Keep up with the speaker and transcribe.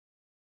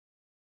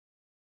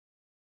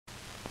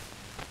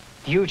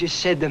You just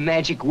said the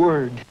magic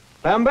word.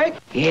 Clambake?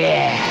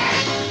 Yeah.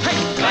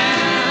 Hey,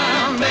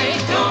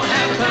 Clambake, don't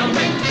have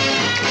Clambake.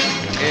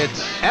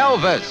 It's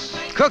Elvis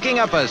cooking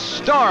up a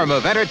storm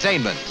of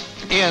entertainment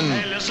in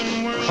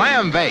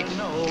Clambake.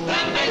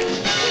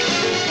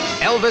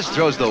 Elvis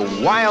throws the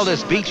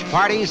wildest beach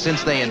party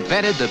since they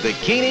invented the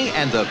bikini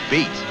and the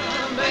beat.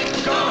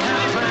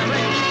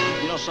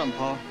 You know something,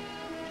 Paul?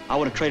 I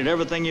would have traded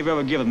everything you've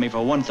ever given me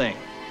for one thing.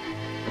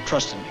 For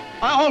trusting me.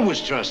 I always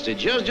trusted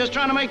you. Just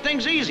trying to make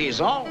things easy is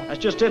all. That's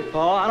just it,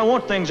 Paul. I don't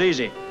want things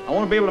easy. I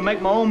want to be able to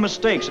make my own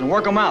mistakes and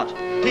work them out.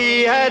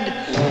 He had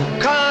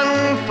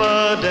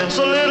confidence,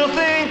 a little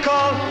thing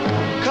called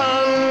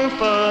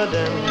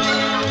confidence.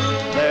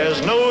 There's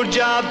no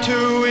job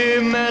too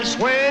immense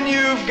when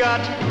you've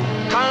got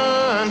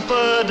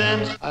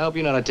confidence. I hope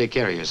you know how to take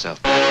care of yourself.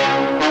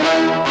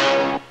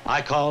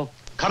 I call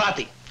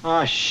karate.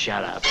 Oh,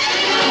 shut up.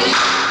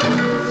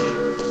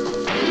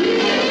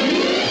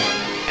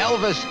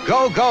 Elvis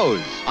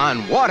Go-Go's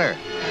on water.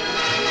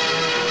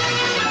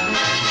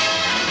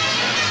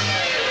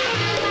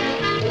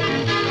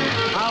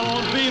 I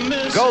won't be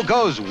missing.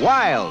 Go-Go's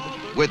wild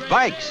with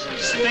bikes.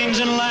 Things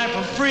in life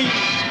are free.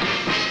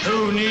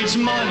 Who needs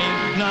money?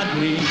 Not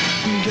me.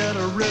 Get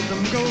a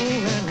rhythm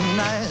going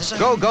nice.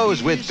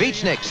 Go-Go's with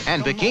beachnicks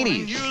and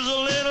bikinis. Use a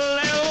little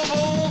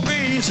elbow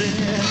greasy.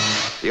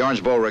 The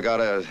Orange Bowl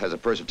Regatta has a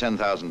purse of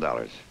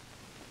 $10,000.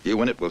 You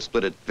win it, we'll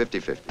split it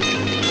 50-50.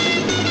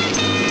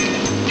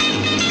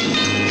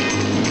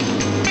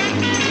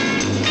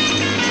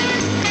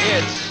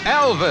 It's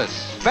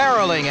Elvis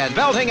barreling and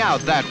belting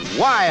out that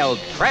wild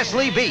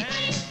Presley beat.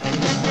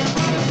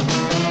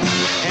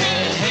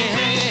 Hey, hey,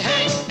 hey,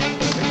 hey.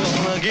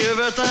 We're gonna give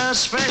it that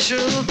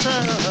special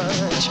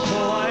touch.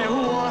 Oh, I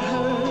want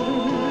her,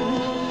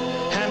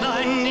 and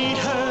I need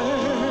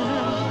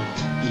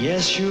her.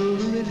 Yes, you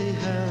really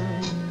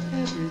have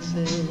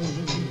everything.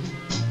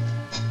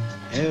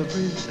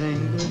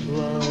 Everything but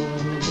love.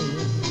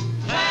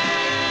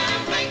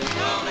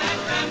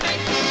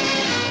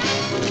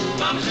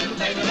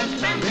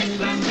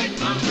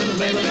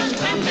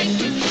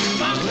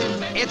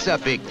 It's a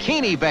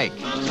bikini bake.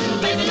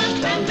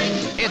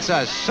 It's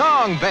a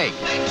song bake.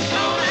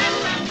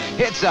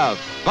 It's a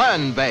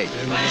fun bake.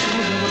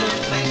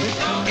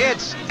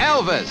 It's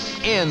Elvis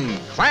in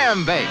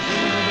Clambake.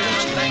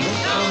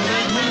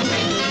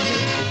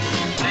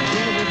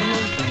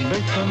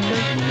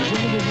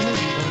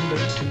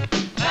 Clambake.